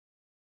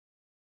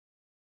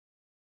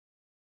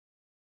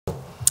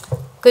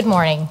Good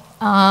morning.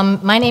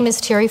 My name is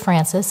Terry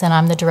Francis, and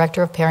I'm the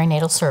Director of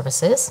Perinatal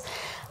Services.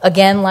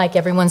 Again, like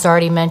everyone's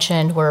already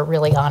mentioned, we're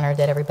really honored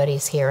that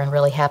everybody's here and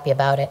really happy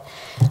about it.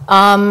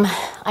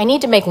 I need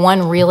to make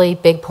one really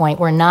big point.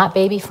 We're not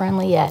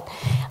baby-friendly yet.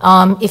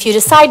 If you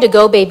decide to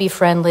go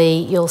baby-friendly,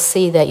 you'll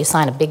see that you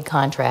sign a big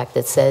contract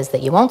that says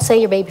that you won't say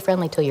you're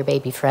baby-friendly till you're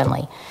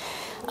baby-friendly.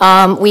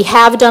 We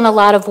have done a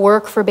lot of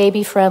work for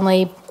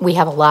baby-friendly. We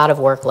have a lot of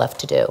work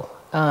left to do.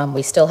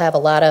 We still have a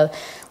lot of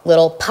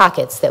little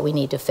pockets that we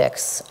need to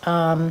fix.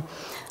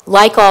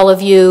 Like all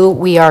of you,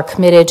 we are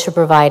committed to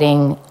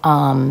providing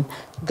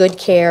good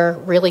care,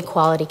 really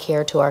quality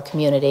care to our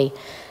community.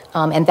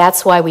 And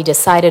that's why we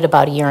decided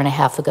about a year and a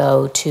half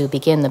ago to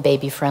begin the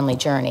baby-friendly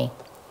journey.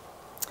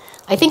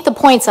 I think the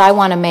points I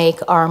want to make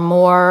are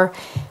more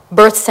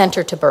birth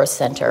center to birth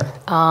center,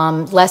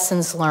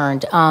 lessons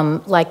learned.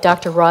 Like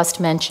Dr. Rost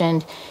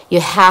mentioned, you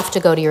have to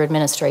go to your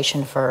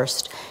administration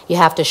first. You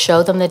have to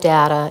show them the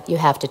data. You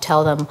have to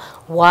tell them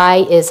why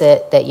is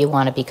it that you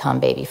want to become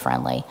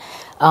baby-friendly.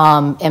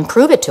 And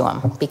prove it to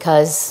them,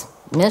 because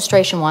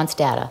administration wants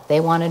data. They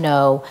want to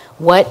know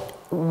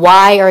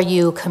why are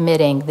you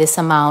committing this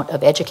amount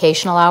of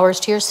educational hours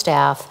to your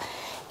staff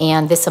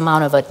and this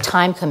amount of a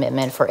time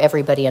commitment for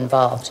everybody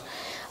involved.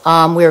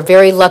 We're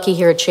very lucky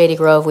here at Shady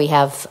Grove. We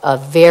have a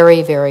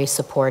very, very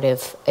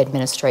supportive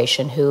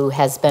administration who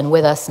has been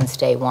with us since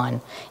day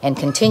one and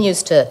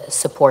continues to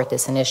support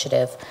this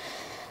initiative.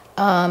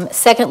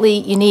 Secondly,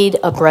 you need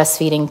a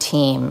breastfeeding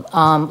team.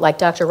 Like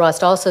Dr.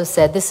 Rost also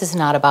said, this is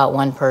not about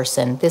one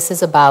person. This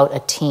is about a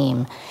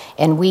team.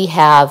 And we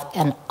have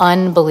an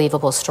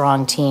unbelievable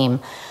strong team.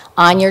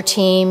 On your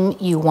team,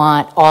 you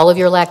want all of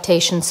your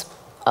lactation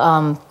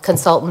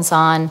consultants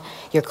on,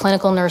 your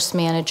clinical nurse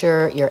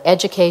manager, your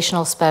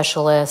educational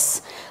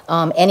specialists,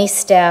 any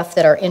staff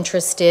that are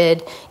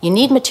interested. You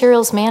need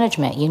materials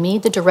management. You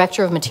need the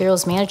director of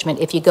materials management.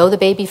 If you go the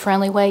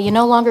baby-friendly way, you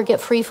no longer get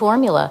free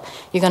formula.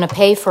 You're going to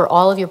pay for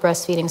all of your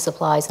breastfeeding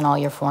supplies and all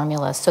your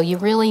formulas. So you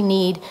really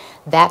need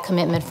that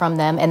commitment from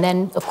them. And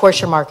then, of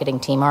course, your marketing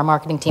team. Our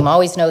marketing team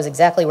always knows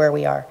exactly where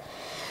we are.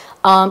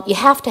 You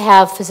have to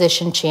have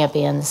physician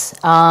champions.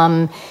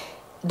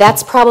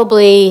 That's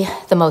probably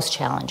the most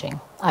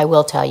challenging, I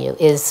will tell you,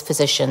 is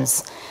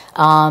physicians.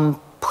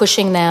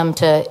 Pushing them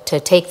to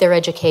take their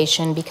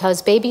education,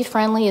 because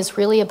baby-friendly is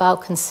really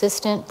about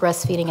consistent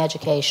breastfeeding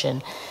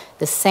education.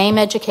 The same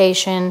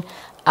education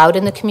out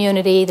in the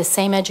community, the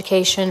same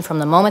education from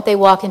the moment they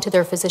walk into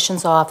their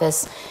physician's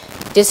office,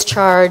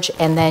 discharge,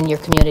 and then your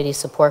community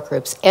support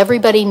groups.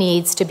 Everybody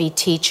needs to be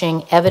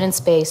teaching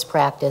evidence-based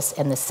practice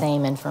and the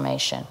same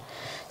information.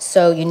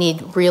 So you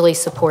need really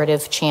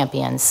supportive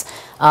champions.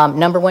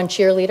 Number one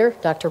cheerleader,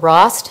 Dr.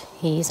 Rost,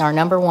 he's our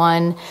number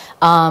one.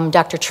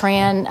 Dr.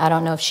 Tran, I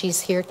don't know if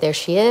she's here. There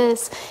she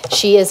is.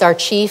 She is our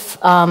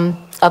chief of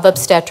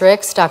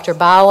obstetrics. Dr.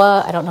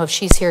 Bawa, I don't know if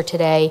she's here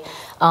today,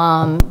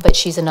 but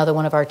she's another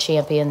one of our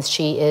champions.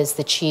 She is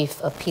the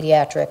chief of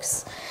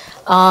pediatrics.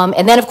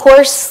 And then, of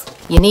course,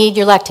 you need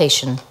your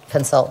lactation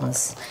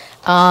consultants.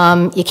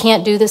 You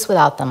can't do this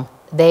without them.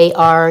 They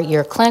are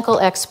your clinical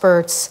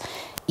experts.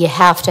 You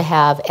have to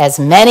have as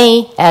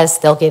many as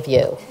they'll give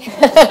you.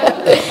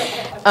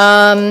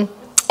 And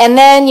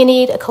then you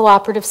need a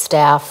cooperative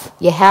staff.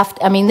 You have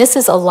to, I mean, this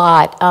is a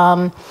lot.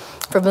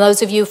 For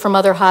those of you from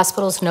other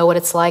hospitals know what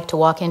it's like to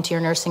walk into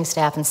your nursing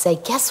staff and say,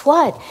 guess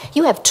what?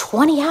 You have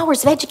 20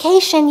 hours of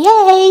education,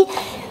 yay!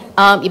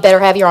 You better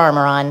have your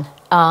armor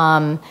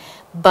on.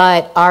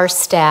 But our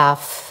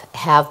staff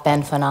have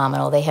been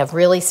phenomenal. They have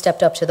really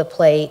stepped up to the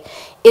plate.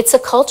 It's a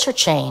culture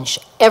change.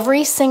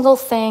 Every single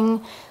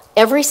thing,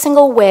 every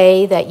single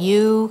way that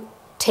you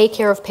take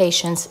care of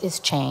patients is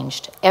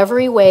changed.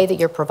 Every way that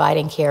you're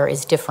providing care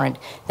is different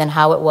than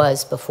how it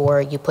was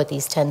before you put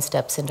these 10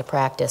 steps into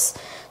practice.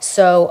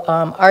 So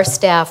our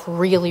staff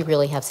really,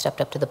 really have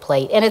stepped up to the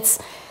plate. And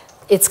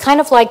it's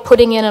kind of like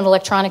putting in an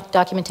electronic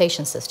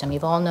documentation system.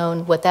 You've all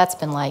known what that's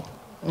been like.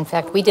 In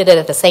fact, we did it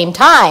at the same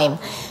time.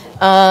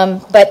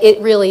 But it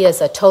really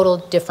is a total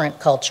different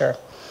culture.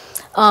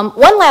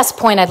 One last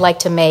point I'd like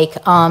to make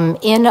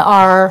in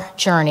our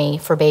journey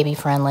for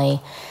baby-friendly,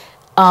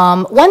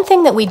 one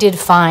thing that we did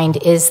find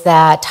is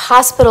that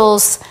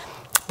hospitals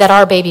that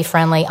are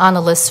baby-friendly on the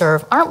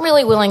listserv aren't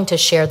really willing to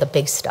share the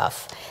big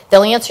stuff.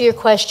 They'll answer your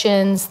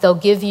questions, they'll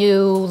give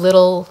you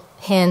little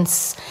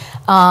hints,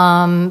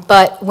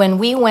 but when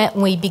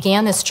we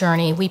began this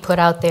journey, we put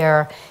out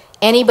there,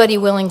 anybody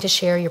willing to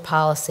share your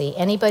policy,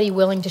 anybody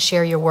willing to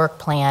share your work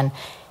plan?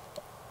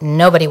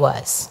 Nobody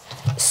was.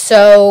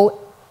 So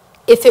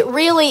if it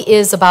really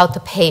is about the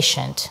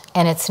patient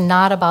and it's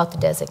not about the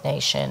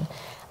designation,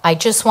 I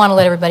just want to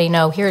let everybody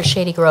know here at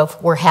Shady Grove,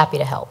 we're happy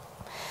to help.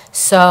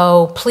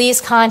 So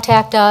please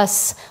contact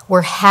us.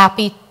 We're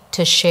happy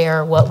to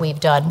share what we've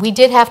done. We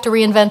did have to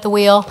reinvent the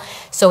wheel,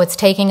 so it's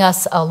taking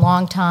us a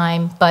long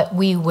time, but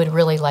we would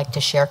really like to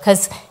share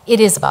because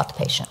it is about the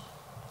patient.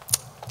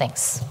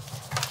 Thanks.